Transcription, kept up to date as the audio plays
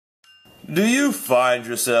Do you find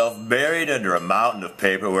yourself buried under a mountain of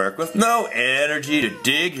paperwork with no energy to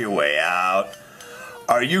dig your way out?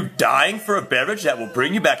 Are you dying for a beverage that will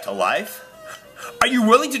bring you back to life? Are you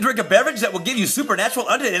willing to drink a beverage that will give you supernatural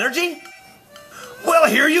undead energy? Well,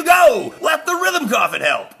 here you go! Let the rhythm coffin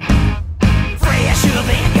help! Fresher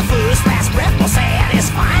than your first last breath, more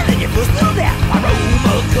satisfying than your first little death.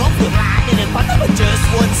 Aroma comes with lightning and thunder, with just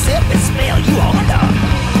one sip and smell you all under.